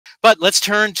But let's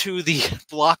turn to the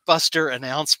blockbuster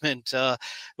announcement,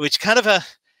 which kind of a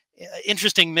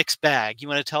interesting mixed bag. You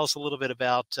want to tell us a little bit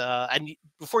about, and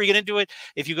before you get into it,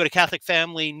 if you go to Catholic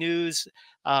Family News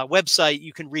website,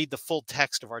 you can read the full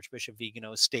text of Archbishop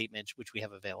Vigano's statement, which we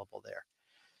have available there.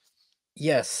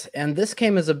 Yes, and this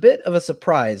came as a bit of a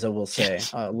surprise, I will say.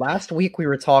 Last week we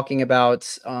were talking about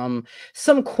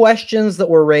some questions that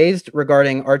were raised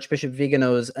regarding Archbishop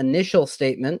Vigano's initial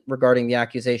statement regarding the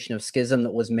accusation of schism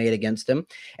that was made against him.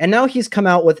 And now he's come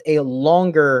out with a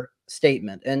longer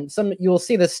statement. And you will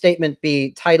see this statement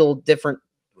be titled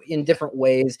in different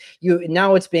ways.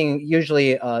 Now it's being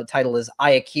usually titled as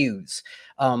 "I accuse."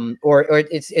 Or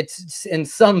it's in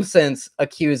some sense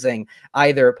accusing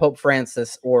either Pope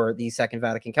Francis or the Second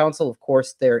Vatican Council. Of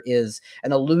course, there is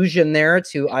an allusion there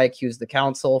to "I accuse the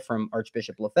Council" from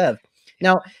Archbishop Lefebvre.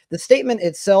 Now, the statement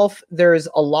itself, there's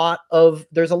a lot of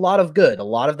good, a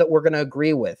lot of that we're going to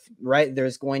agree with, right?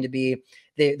 There's going to be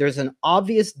there's an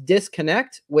obvious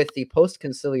disconnect with the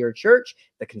post-conciliar church,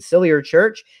 the conciliar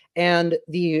church, and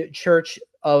the church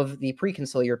of the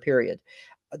pre-conciliar period.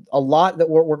 A lot that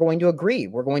we're going to agree.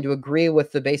 We're going to agree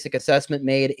with the basic assessment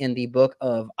made in the book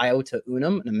of Iota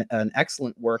Unum, an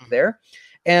excellent work there,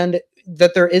 and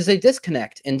that there is a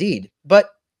disconnect indeed. But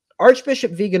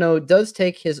Archbishop Vigano does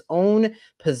take his own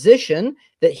position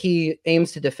that he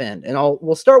aims to defend. And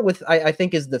we'll start with, I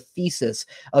think, is the thesis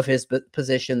of his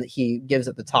position that he gives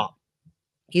at the top.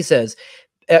 He says,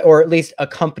 or at least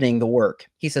accompanying the work.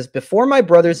 He says, "Before my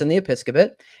brothers in the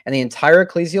episcopate and the entire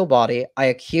ecclesial body, I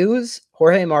accuse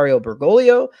Jorge Mario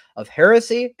Bergoglio of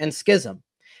heresy and schism.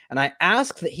 And I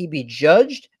ask that he be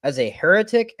judged as a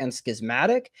heretic and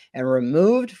schismatic and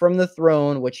removed from the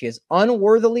throne which he has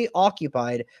unworthily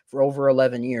occupied for over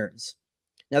 11 years.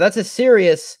 Now, that's a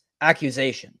serious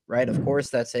accusation, right? Of course,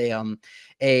 that's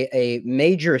a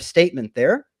major statement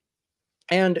there.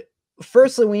 And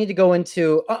firstly, we need to go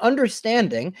into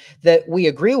understanding that we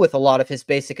agree with a lot of his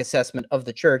basic assessment of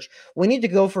the church. We need to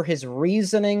go for his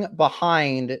reasoning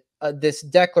behind this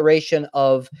declaration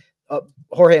of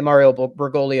Jorge Mario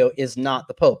Bergoglio is not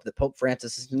the Pope, that Pope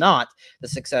Francis is not the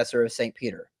successor of St.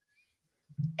 Peter.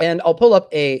 And I'll pull up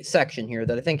a section here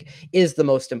that I think is the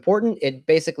most important. It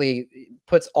basically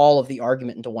puts all of the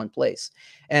argument into one place.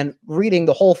 And reading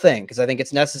the whole thing, because I think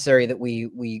it's necessary that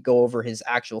we go over his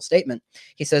actual statement.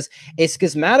 He says, "A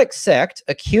schismatic sect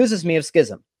accuses me of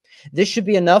schism. This should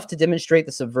be enough to demonstrate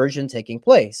the subversion taking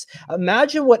place.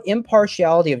 Imagine what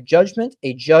impartiality of judgment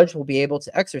a judge will be able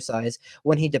to exercise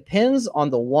when he depends on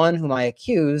the one whom I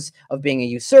accuse of being a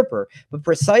usurper. But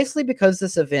precisely because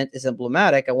this event is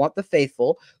emblematic, I want the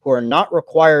faithful, who are not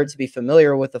required to be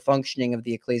familiar with the functioning of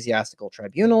the ecclesiastical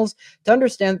tribunals, to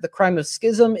understand that the crime of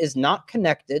schism is not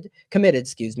committed,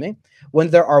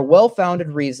 when there are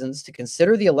well-founded reasons to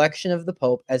consider the election of the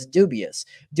Pope as dubious,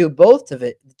 due both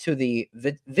to the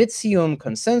vitium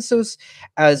consensus,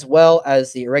 as well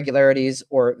as the irregularities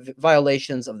or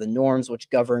violations of the norms which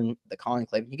govern the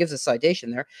conclave." He gives a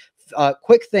citation there.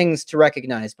 Quick things to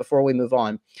recognize before we move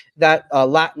on. That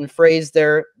Latin phrase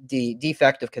there, the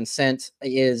defect of consent,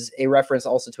 is a reference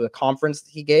also to a conference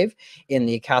that he gave in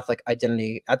the Catholic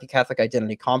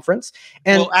Identity Conference.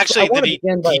 And well, actually,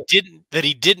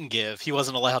 he didn't give. He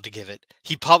wasn't allowed to give it.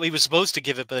 He was supposed to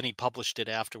give it, but then he published it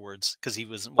afterwards because he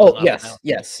was. Oh yes,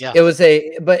 yes. Yeah. It was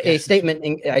a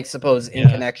statement, I suppose, in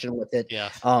connection with it. Yeah.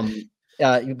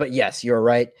 But yes, you're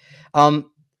right.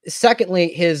 Secondly,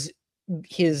 his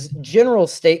general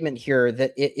statement here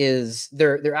that it is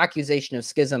their accusation of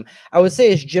schism, I would say,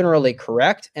 is generally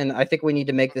correct. And I think we need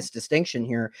to make this distinction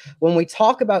here. When we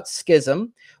talk about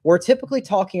schism, we're typically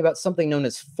talking about something known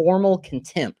as formal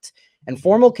contempt. And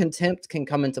formal contempt can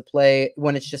come into play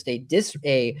when it's just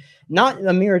not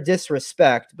a mere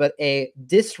disrespect, but a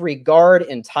disregard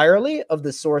entirely of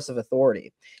the source of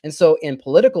authority. And so in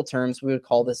political terms, we would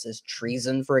call this as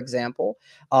treason, for example.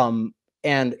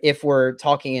 And if we're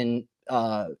talking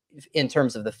in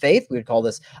terms of the faith, we would call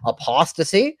this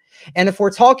apostasy. And if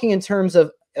we're talking in terms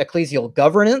of ecclesial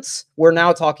governance, we're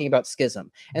now talking about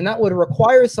schism. And that would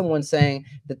require someone saying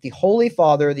that the Holy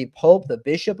Father, the Pope, the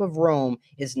Bishop of Rome,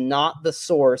 is not the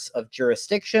source of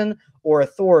jurisdiction or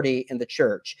authority in the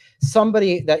church.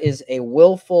 Somebody that is a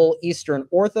willful Eastern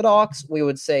Orthodox, we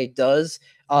would say, does.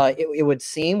 It would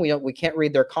seem, we can't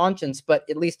read their conscience, but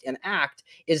at least in act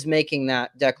is making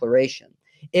that declaration.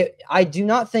 I do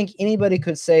not think anybody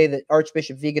could say that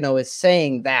Archbishop Vigano is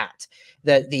saying that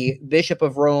the Bishop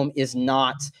of Rome is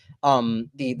not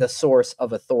the source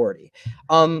of authority.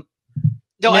 Before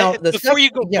we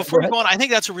go on, I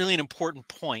think that's a really important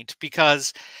point,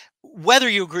 because whether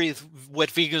you agree with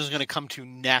what Vigano is going to come to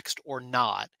next or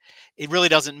not, it really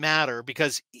doesn't matter,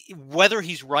 because whether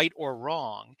he's right or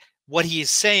wrong, what he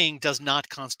is saying does not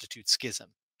constitute schism.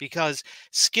 Because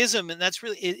schism, and that's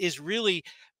really is really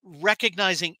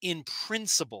recognizing in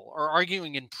principle, or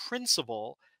arguing in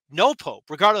principle, no pope,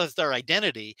 regardless of their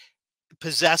identity,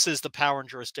 possesses the power and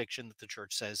jurisdiction that the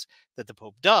church says that the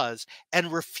pope does,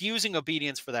 and refusing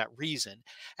obedience for that reason.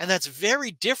 And that's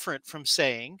very different from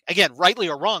saying, again, rightly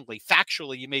or wrongly,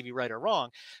 factually, you may be right or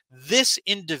wrong, this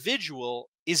individual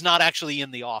is not actually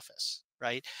in the office,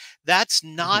 right? That's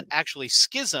not Mhm. actually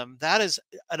schism. That is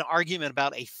an argument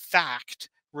about a fact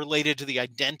related to the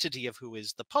identity of who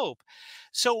is the pope.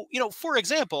 So, for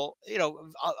example,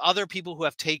 other people who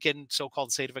have taken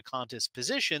so-called Sedevacantist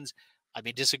positions, I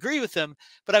may disagree with them,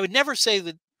 but I would never say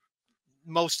that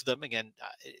most of them. Again,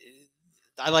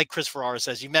 I like Chris Ferrara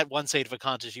says, you met one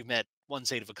Sedevacantist, you met one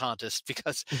Sedevacantist,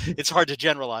 because it's hard to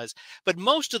generalize. But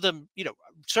most of them,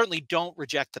 certainly don't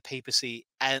reject the papacy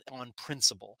on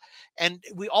principle. And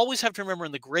we always have to remember,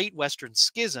 in the Great Western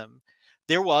Schism,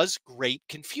 there was great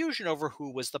confusion over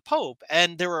who was the Pope.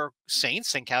 And there were saints,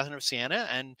 St. Catherine of Siena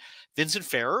and Vincent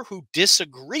Ferrer, who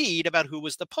disagreed about who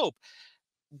was the Pope.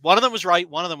 One of them was right,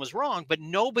 one of them was wrong, but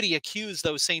nobody accused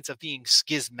those saints of being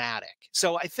schismatic.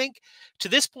 So I think, to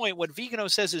this point, what Vigano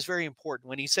says is very important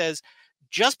when he says,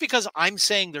 just because I'm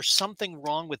saying there's something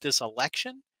wrong with this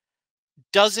election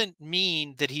doesn't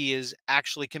mean that he is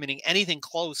actually committing anything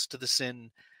close to the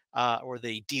sin, or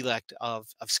the delect of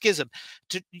schism.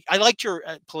 I liked your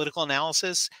political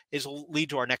analysis. Is will lead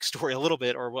to our next story a little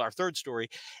bit, or our third story.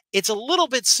 It's a little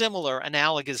bit similar,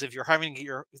 analogous. If you're having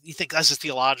you think this is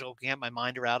theological, can't get my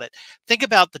mind around it. Think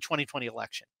about the 2020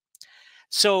 election.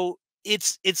 So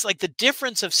it's like the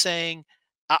difference of saying,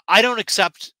 I don't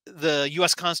accept the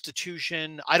U.S.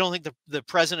 Constitution. I don't think the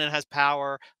president has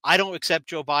power. I don't accept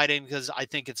Joe Biden because I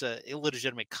think it's a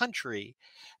illegitimate country,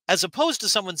 as opposed to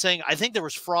someone saying, I think there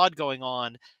was fraud going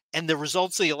on, and the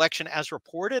results of the election as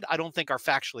reported, I don't think are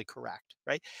factually correct.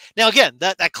 Right now, again,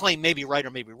 that claim may be right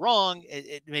or may be wrong.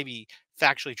 It may be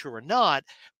factually true or not,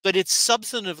 but it's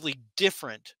substantively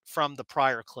different from the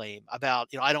prior claim about,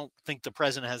 I don't think the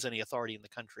president has any authority in the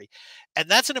country. And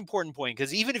that's an important point,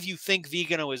 because even if you think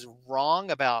Vigano is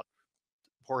wrong about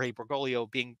Jorge Bergoglio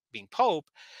being Pope,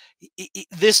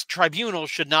 this tribunal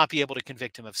should not be able to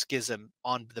convict him of schism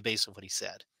on the basis of what he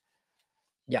said.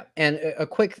 Yeah, and a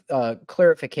quick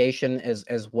clarification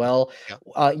as well.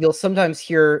 Yeah. You'll sometimes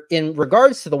hear, in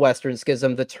regards to the Western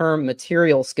Schism, the term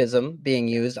material schism being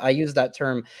used. I used that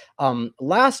term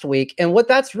last week, and what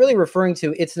that's really referring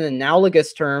to, it's an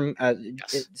analogous term,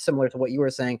 Yes. similar to what you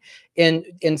were saying,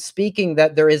 in speaking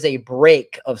that there is a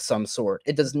break of some sort.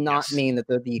 It does not Yes. mean that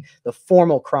the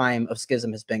formal crime of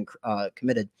schism has been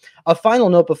committed. A final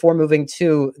note before moving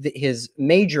to his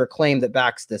major claim that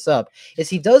backs this up is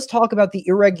he does talk about the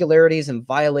irregularities and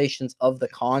violations of the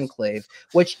conclave,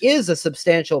 which is a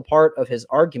substantial part of his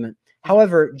argument.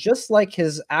 However, just like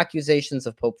his accusations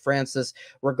of Pope Francis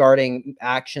regarding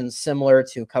actions similar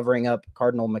to covering up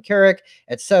Cardinal McCarrick,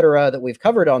 etc., that we've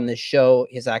covered on this show,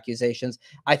 his accusations,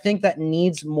 I think that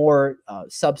needs more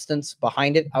substance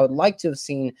behind it. I would like to have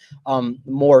seen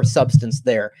more substance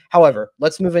there. However,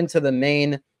 let's move into the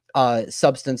main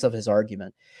substance of his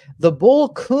argument. The bull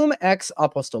Cum Ex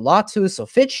Apostolatus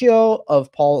Officio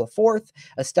of Paul IV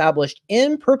established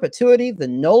in perpetuity the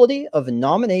nullity of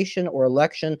nomination or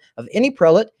election of any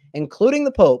prelate, including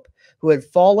the Pope, who had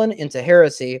fallen into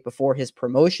heresy before his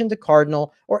promotion to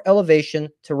cardinal or elevation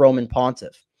to Roman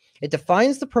pontiff. It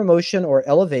defines the promotion or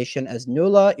elevation as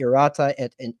nulla errata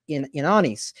et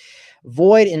inanis,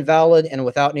 void, invalid, and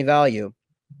without any value.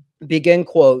 Begin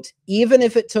quote, even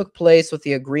if it took place with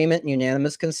the agreement and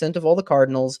unanimous consent of all the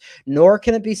cardinals, nor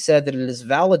can it be said that it is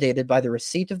validated by the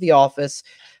receipt of the office,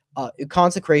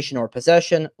 consecration or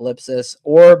possession, ellipsis,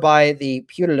 or by the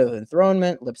putative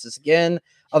enthronement, ellipsis again,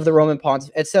 of the Roman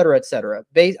pontiff, etc., etc.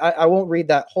 I won't read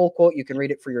that whole quote. You can read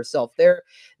it for yourself there.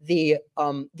 The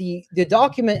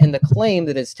document and the claim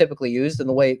that is typically used, and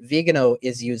the way Vigano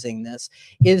is using this,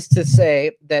 is to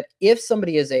say that if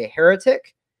somebody is a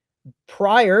heretic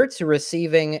prior to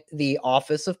receiving the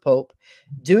office of Pope,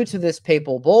 due to this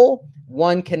papal bull,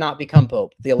 one cannot become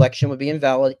Pope. The election would be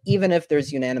invalid, even if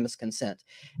there's unanimous consent.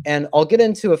 And I'll get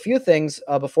into a few things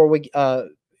before we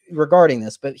regarding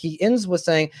this, but he ends with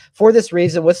saying, for this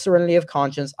reason, with serenity of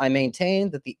conscience, I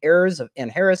maintain that the errors and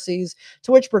heresies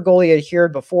to which Bergoglio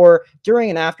adhered before, during,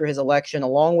 and after his election,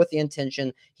 along with the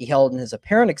intention he held in his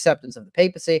apparent acceptance of the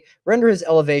papacy, render his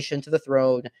elevation to the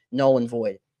throne null and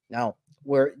void. Now,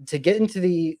 where to get into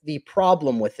the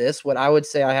problem with this, what I would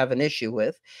say I have an issue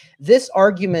with, this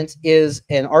argument is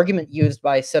an argument used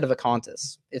by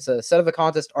Sedevacantists. It's a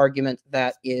Sedevacantist argument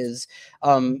that is,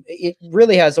 it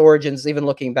really has origins even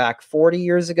looking back 40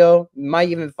 years ago. You might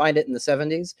even find it in the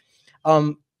 70s.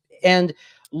 And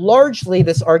largely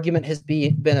this argument has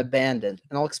been abandoned,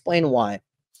 and I'll explain why.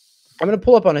 I'm going to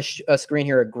pull up on a screen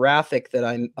here a graphic that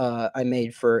I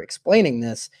made for explaining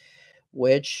this,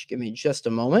 which, give me just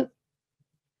a moment.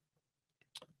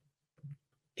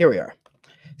 Here we are.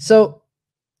 So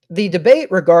the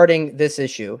debate regarding this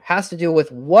issue has to do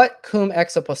with what cum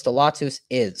ex apostolatus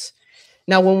is.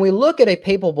 Now, when we look at a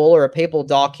papal bull or a papal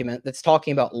document that's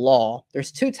talking about law,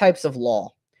 there's two types of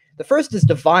law. The first is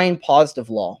divine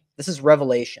positive law. This is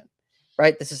revelation,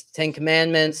 right? This is the Ten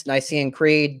Commandments, Nicene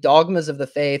Creed, dogmas of the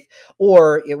faith,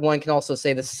 or one can also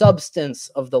say the substance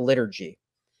of the liturgy.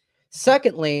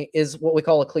 Secondly is what we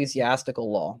call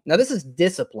ecclesiastical law. Now, this is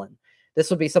discipline. This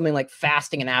would be something like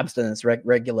fasting and abstinence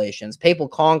regulations, papal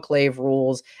conclave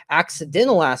rules,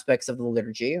 accidental aspects of the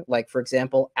liturgy, like, for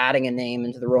example, adding a name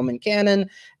into the Roman canon,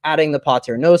 adding the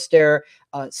Pater Noster,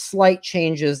 slight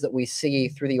changes that we see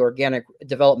through the organic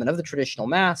development of the traditional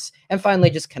Mass, and finally,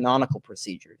 just canonical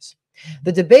procedures.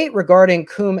 The debate regarding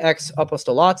cum ex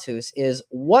apostolatus is,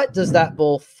 what does that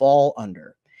bull fall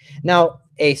under? Now,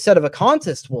 a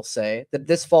Sedevacantist will say that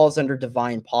this falls under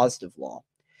divine positive law.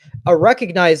 A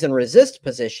recognize and resist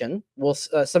position,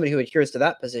 somebody who adheres to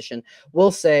that position,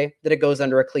 will say that it goes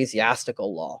under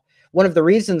ecclesiastical law. One of the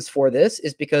reasons for this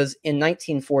is because in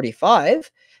 1945,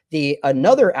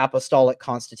 another apostolic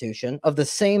constitution of the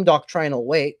same doctrinal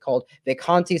weight, called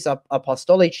Vacantis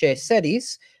Apostolicae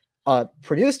Sedis,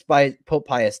 produced by Pope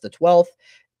Pius XII,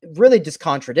 really just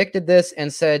contradicted this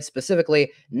and said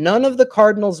specifically, none of the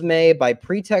cardinals may, by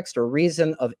pretext or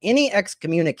reason of any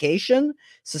excommunication,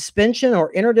 suspension,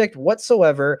 or interdict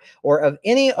whatsoever, or of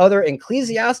any other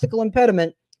ecclesiastical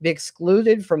impediment, be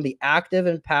excluded from the active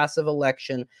and passive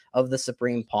election of the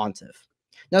Supreme Pontiff.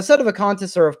 Now,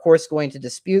 Sedevacantists are, of course, going to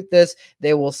dispute this.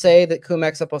 They will say that cum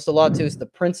ex apostolatus, the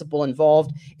principle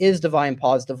involved, is divine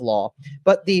positive law.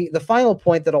 But the final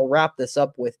point that I'll wrap this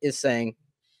up with is saying,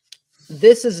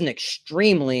 this is an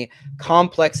extremely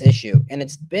complex issue, and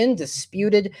it's been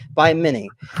disputed by many.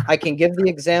 I can give the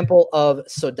example of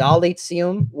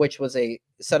Sodalitium, which was a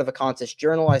Sedevacantist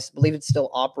journal. I believe it's still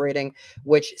operating,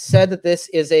 which said that this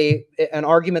is an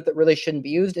argument that really shouldn't be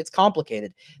used. It's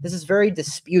complicated. This is very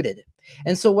disputed.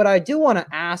 And so what I do want to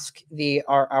ask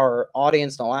our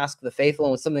audience, and I'll ask the faithful,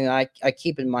 and with something that I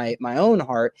keep in my own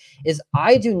heart, is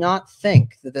I do not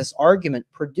think that this argument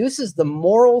produces the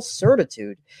moral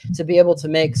certitude to be able to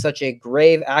make such a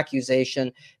grave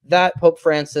accusation that Pope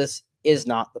Francis is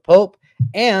not the Pope,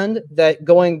 and that,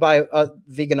 going by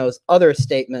Vigano's other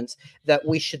statements, that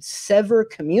we should sever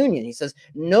communion. He says,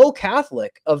 no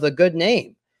Catholic of the good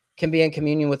name can be in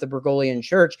communion with the Bergoglian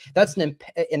Church. That's an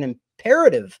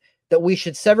imperative, that we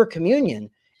should sever communion,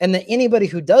 and that anybody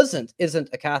who isn't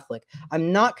a Catholic.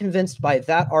 I'm not convinced by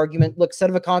that argument. Look,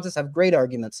 Sedevacantists have great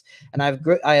arguments, and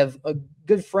I have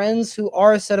good friends who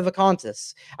are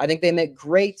Sedevacantists. I think they make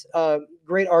great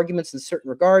arguments in certain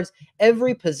regards.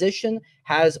 Every position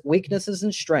has weaknesses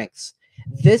and strengths.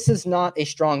 This is not a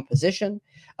strong position.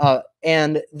 So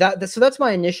that's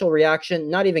my initial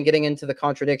reaction, not even getting into the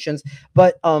contradictions.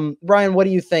 But Brian, what do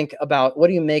you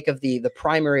make of the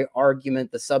primary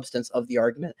argument, the substance of the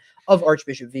argument of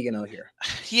Archbishop Vigano here?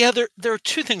 Yeah, there are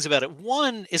two things about it.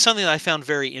 One is something that I found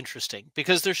very interesting,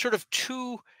 because there's sort of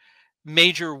two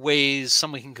major ways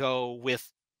someone can go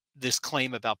with this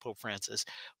claim about Pope Francis.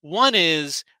 One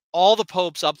is, all the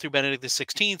popes up through Benedict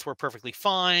XVI were perfectly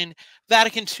fine.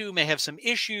 Vatican II may have some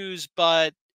issues,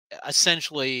 but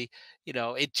essentially,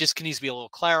 it just needs to be a little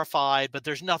clarified, but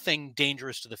there's nothing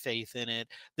dangerous to the faith in it.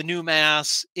 The new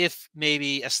Mass, if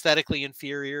maybe aesthetically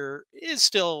inferior, is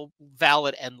still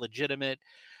valid and legitimate,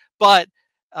 but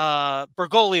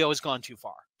Bergoglio has gone too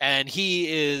far, and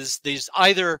there's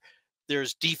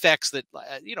defects that,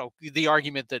 the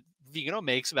argument that Vigano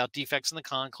makes about defects in the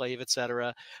conclave,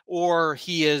 etc., or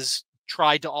he has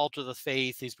tried to alter the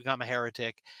faith, he's become a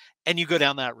heretic, and you go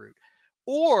down that route.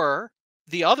 Or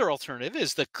the other alternative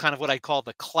is the kind of what I call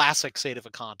the classic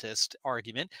Sedevacantist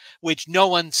argument, which no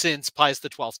one since Pius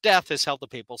XII's death has held the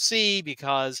papal see,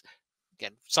 because,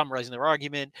 again, summarizing their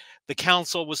argument, the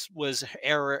council was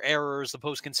errors, the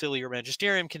post-conciliar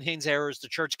magisterium contains errors, the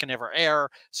church can never err,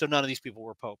 so none of these people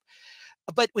were pope.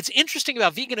 But what's interesting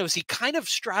about Vigano is he kind of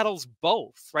straddles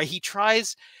both, right? He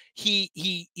plays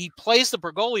the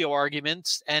Bergoglio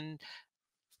arguments, and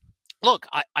look,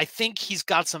 I think he's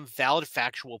got some valid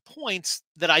factual points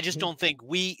that I just Mhm. don't think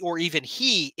we, or even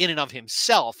he in and of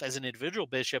himself as an individual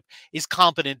bishop, is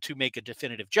competent to make a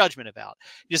definitive judgment about.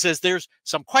 He just says there's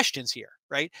some questions here,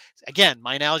 right? Again,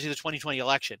 my analogy of the 2020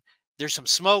 election, there's some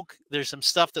smoke, there's some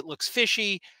stuff that looks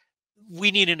fishy.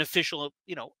 We need an official,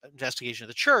 investigation of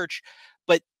the church.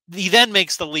 But he then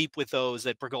makes the leap with those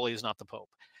that Bergoglio is not the Pope.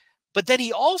 But then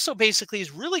he also basically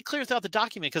is really clear throughout the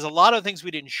document, because a lot of things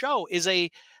we didn't show is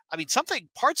something,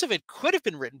 parts of it could have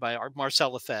been written by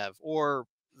Marcel Lefebvre or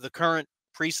the current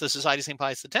priest of the Society of St.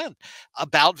 Pius X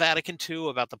about Vatican II,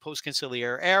 about the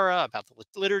post-conciliar era, about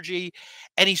the liturgy.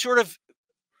 And he sort of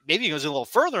maybe goes a little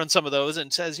further on some of those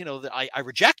and says, that I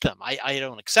reject them. I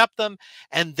don't accept them.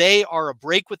 And they are a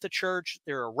break with the church.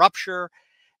 They're a rupture.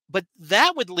 But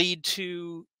that would lead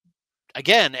to,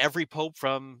 again, every pope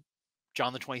from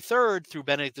John the 23rd through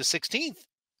Benedict the 16th,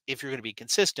 if you're going to be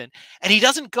consistent. And he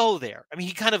doesn't go there. I mean,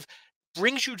 he kind of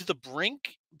brings you to the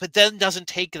brink, but then doesn't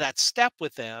take that step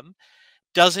with them,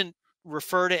 doesn't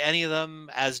refer to any of them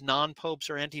as non-popes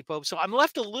or anti-popes. So I'm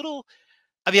left a little,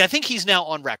 I think he's now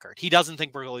on record. He doesn't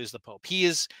think Bergoglio is the Pope. He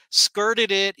has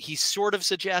skirted it. He sort of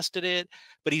suggested it,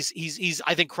 but he's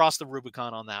I think crossed the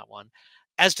Rubicon on that one.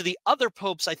 As to the other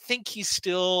popes, I think he's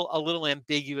still a little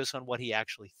ambiguous on what he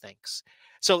actually thinks.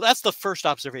 So that's the first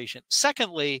observation.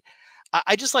 Secondly,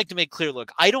 I just like to make clear,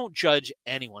 look, I don't judge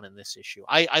anyone in this issue.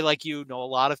 I like you, know a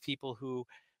lot of people who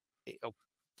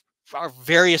are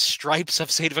various stripes of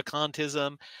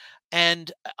Sedevacantism.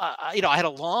 And, I had a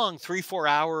long 3-4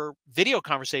 hour video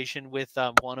conversation with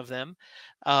one of them,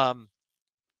 um,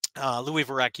 Louis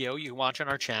Verrecchio. You can watch on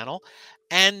our channel.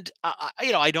 And,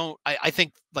 I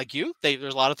think like you,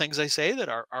 there's a lot of things they say that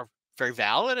are very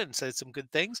valid and say some good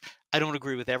things. I don't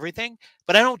agree with everything,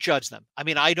 but I don't judge them.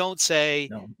 I don't say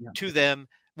No, yeah. to them,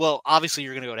 well, obviously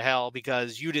you're going to go to hell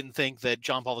because you didn't think that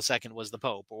John Paul II was the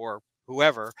Pope or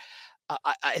whoever.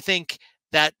 I think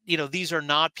that these are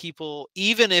not people,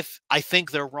 even if I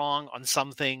think they're wrong on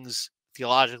some things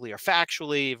theologically or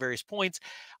factually at various points,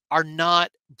 are not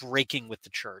breaking with the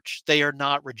church. They are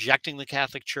not rejecting the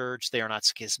Catholic Church. They are not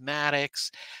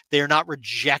schismatics. They are not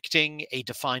rejecting a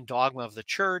defined dogma of the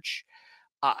church.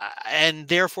 And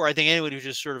therefore, I think anyone who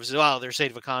just sort of says, "Oh, they're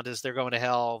Sedevacantists, they're going to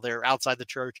hell, they're outside the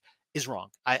church," is wrong.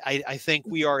 I think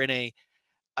we are in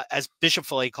as Bishop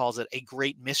Fillet calls it, a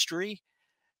great mystery,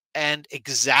 and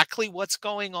exactly what's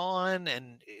going on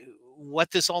and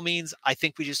what this all means, I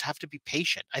think we just have to be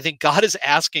patient. I think God is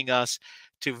asking us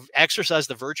to exercise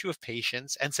the virtue of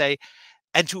patience and say,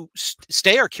 and to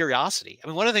stay our curiosity.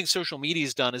 One of the things social media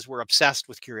has done is we're obsessed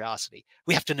with curiosity.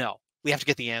 We have to know, we have to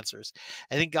get the answers.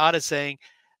 I think God is saying,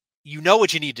 you know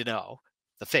what you need to know,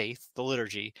 the faith, the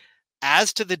liturgy.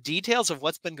 As to the details of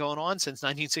what's been going on since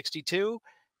 1962,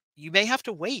 you may have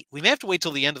to wait. We may have to wait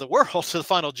till the end of the world to the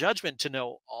final judgment to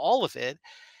know all of it.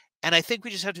 And I think we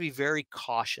just have to be very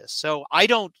cautious. So I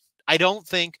don't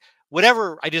think,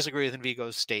 whatever I disagree with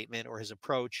Envigo's statement or his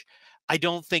approach, I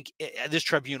don't think this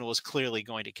tribunal is clearly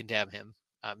going to condemn him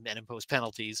and impose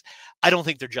penalties. I don't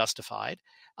think they're justified,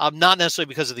 not necessarily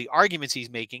because of the arguments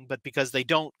he's making, but because they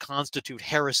don't constitute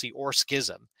heresy or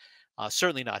schism.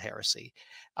 Certainly not heresy.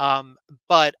 Um,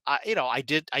 but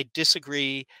I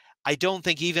disagree. I don't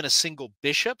think even a single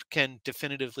bishop can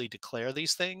definitively declare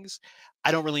these things.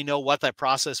 I don't really know what that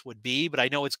process would be, but I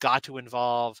know it's got to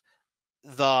involve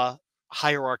the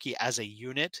hierarchy as a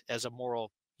unit, as a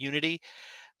moral unity.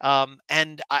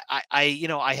 And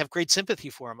I have great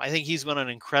sympathy for him. I think he's been on an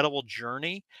incredible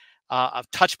journey of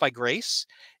touched by grace.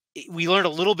 We learned a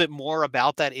little bit more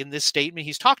about that in this statement.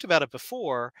 He's talked about it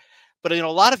before, but a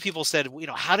lot of people said,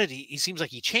 how did he seems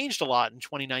like he changed a lot in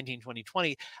 2019,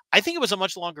 2020. I think it was a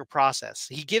much longer process.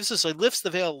 He lifts the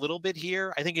veil a little bit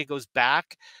here. I think it goes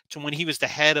back to when he was the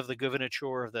head of the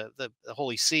governature of the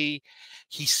Holy See.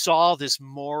 He saw this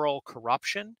moral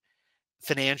corruption,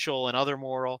 financial and other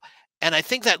moral. And I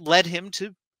think that led him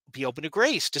to be open to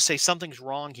grace, to say something's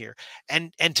wrong here,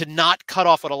 and to not cut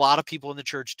off what a lot of people in the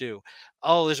church do.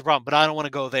 Oh, there's a problem, but I don't want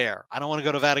to go there. I don't want to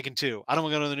go to Vatican II. I don't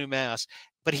want to go to the new mass.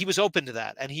 But he was open to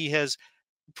that, and he has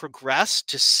progressed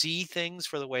to see things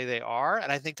for the way they are.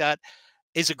 And I think that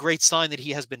is a great sign that he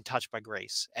has been touched by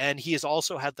grace. And he has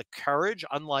also had the courage,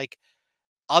 unlike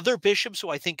other bishops who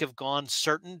I think have gone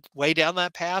certain way down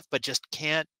that path, but just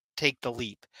can't take the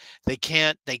leap. They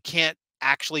can't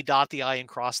actually dot the I and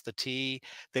cross the T.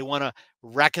 They want to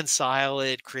reconcile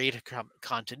it, create a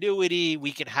continuity.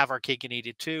 We can have our cake and eat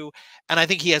it too. And I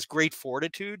think he has great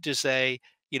fortitude to say,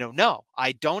 no,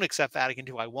 I don't accept Vatican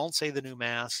II. I won't say the new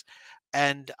mass.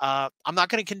 And I'm not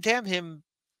going to condemn him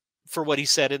for what he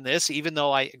said in this, even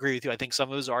though I agree with you. I think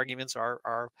some of his arguments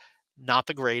are not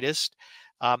the greatest.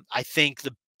 I think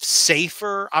the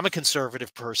safer, I'm a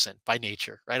conservative person by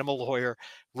nature, right? I'm a lawyer,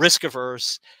 risk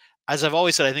averse. As I've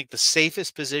always said, I think the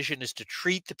safest position is to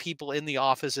treat the people in the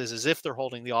offices as if they're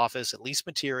holding the office, at least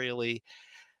materially.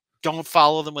 Don't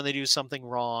follow them when they do something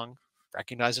wrong.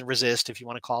 Recognize and resist, if you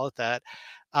want to call it that.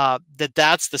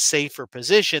 That's the safer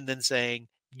position than saying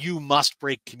you must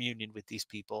break communion with these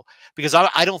people, because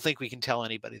I don't think we can tell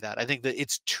anybody that. I think that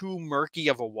it's too murky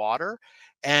of a water,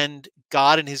 and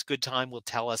God in his good time will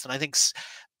tell us. And I think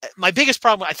my biggest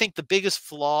problem, I think the biggest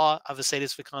flaw of a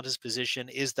Sedevacantist position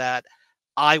is that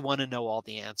I want to know all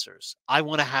the answers. I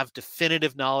want to have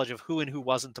definitive knowledge of who and who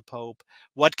wasn't the Pope,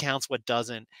 what counts, what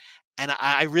doesn't. And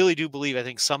I really do believe, I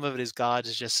think some of it is God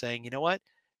is just saying, you know what?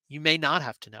 You may not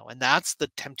have to know. And that's the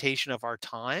temptation of our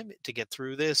time, to get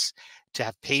through this, to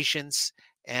have patience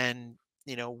and,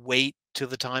 wait to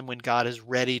the time when God is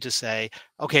ready to say,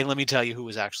 okay, let me tell you who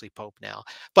was actually Pope now.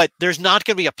 But there's not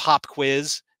going to be a pop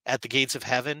quiz at the gates of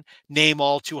heaven. Name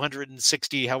all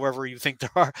 260, however you think there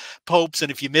are popes.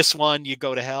 And if you miss one, you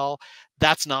go to hell.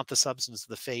 That's not the substance of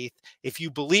the faith. If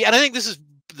you believe, and I think this is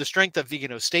the strength of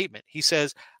Vigano's statement. He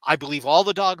says, I believe all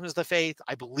the dogmas of the faith.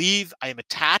 I believe I am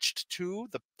attached to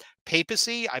the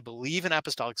papacy. I believe in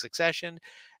apostolic succession.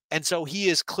 And so he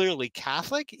is clearly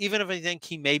Catholic, even if I think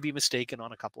he may be mistaken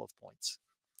on a couple of points.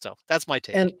 So that's my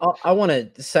take. And I want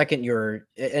to second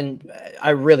and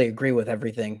I really agree with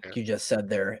everything you just said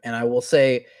there. And I will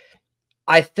say,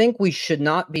 I think we should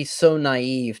not be so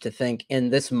naive to think in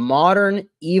this modern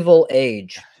evil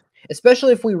age,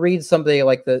 especially if we read something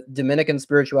like the Dominican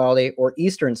spirituality or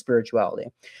Eastern spirituality,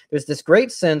 there's this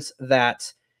great sense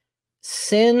that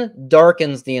sin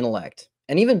darkens the intellect,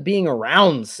 and even being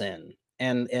around sin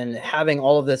and having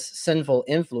all of this sinful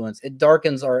influence, it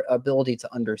darkens our ability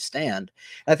to understand.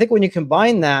 And I think when you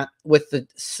combine that with the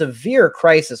severe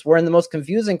crisis, we're in the most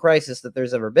confusing crisis that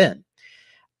there's ever been.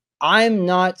 I'm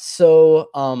not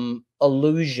so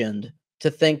illusioned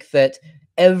to think that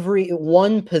every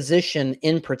one position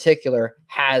in particular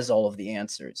has all of the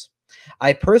answers.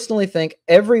 I personally think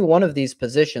every one of these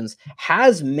positions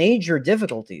has major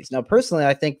difficulties. Now, personally,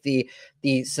 I think the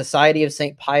Society of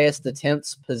St. Pius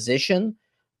X's position,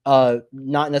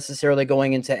 not necessarily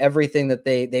going into everything that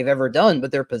they've ever done,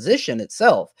 but their position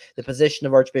itself, the position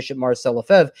of Archbishop Marcel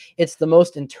Lefebvre, it's the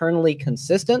most internally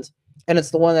consistent, and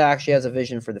it's the one that actually has a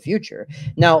vision for the future.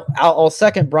 Now, I'll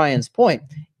second Brian's point.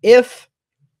 If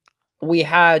we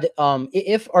had,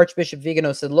 if Archbishop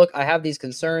Vigano said, look, I have these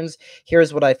concerns,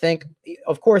 here's what I think.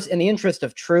 Of course, in the interest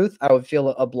of truth, I would feel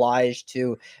obliged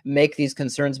to make these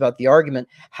concerns about the argument.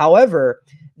 However,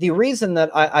 the reason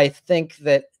that I think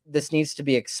that this needs to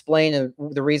be explained,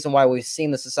 and the reason why we've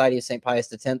seen the Society of St.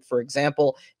 Pius X, for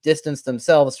example, distance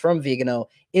themselves from Vigano,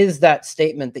 is that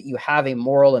statement that you have a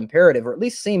moral imperative, or at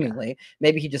least seemingly.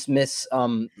 Maybe he just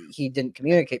he didn't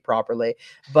communicate properly,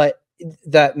 but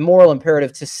that moral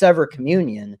imperative to sever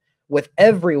communion with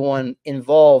everyone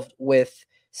involved with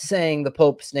saying the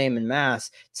Pope's name in Mass.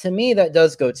 To me, that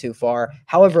does go too far.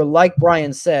 However, like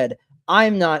Brian said,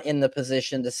 I'm not in the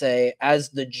position to say, as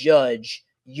the judge,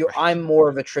 I'm more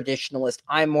of a traditionalist,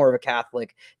 I'm more of a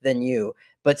Catholic than you.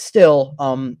 But still,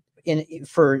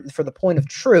 for the point of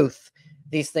truth,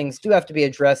 these things do have to be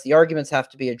addressed. The arguments have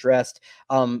to be addressed.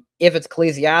 If it's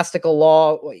ecclesiastical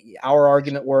law, our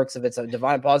argument works. If it's a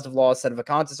divine positive law,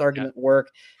 Sedevacantist argument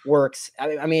works.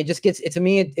 I mean, it just gets, to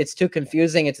me, it's too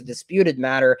confusing. It's a disputed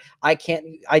matter. I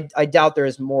doubt there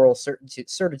is moral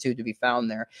certitude to be found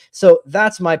there. So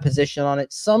that's my position on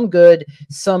it. Some good,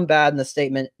 some bad in the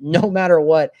statement. No matter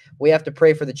what, we have to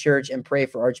pray for the church and pray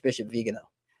for Archbishop Vigano.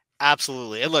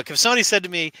 Absolutely. And look, if somebody said to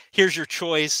me, here's your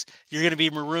choice, you're going to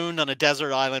be marooned on a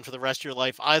desert island for the rest of your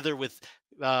life, either with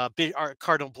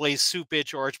Cardinal Blaise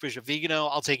Cupich or Archbishop Vigano,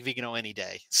 I'll take Vigano any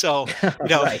day. So,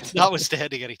 Right.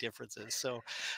 notwithstanding any differences. So,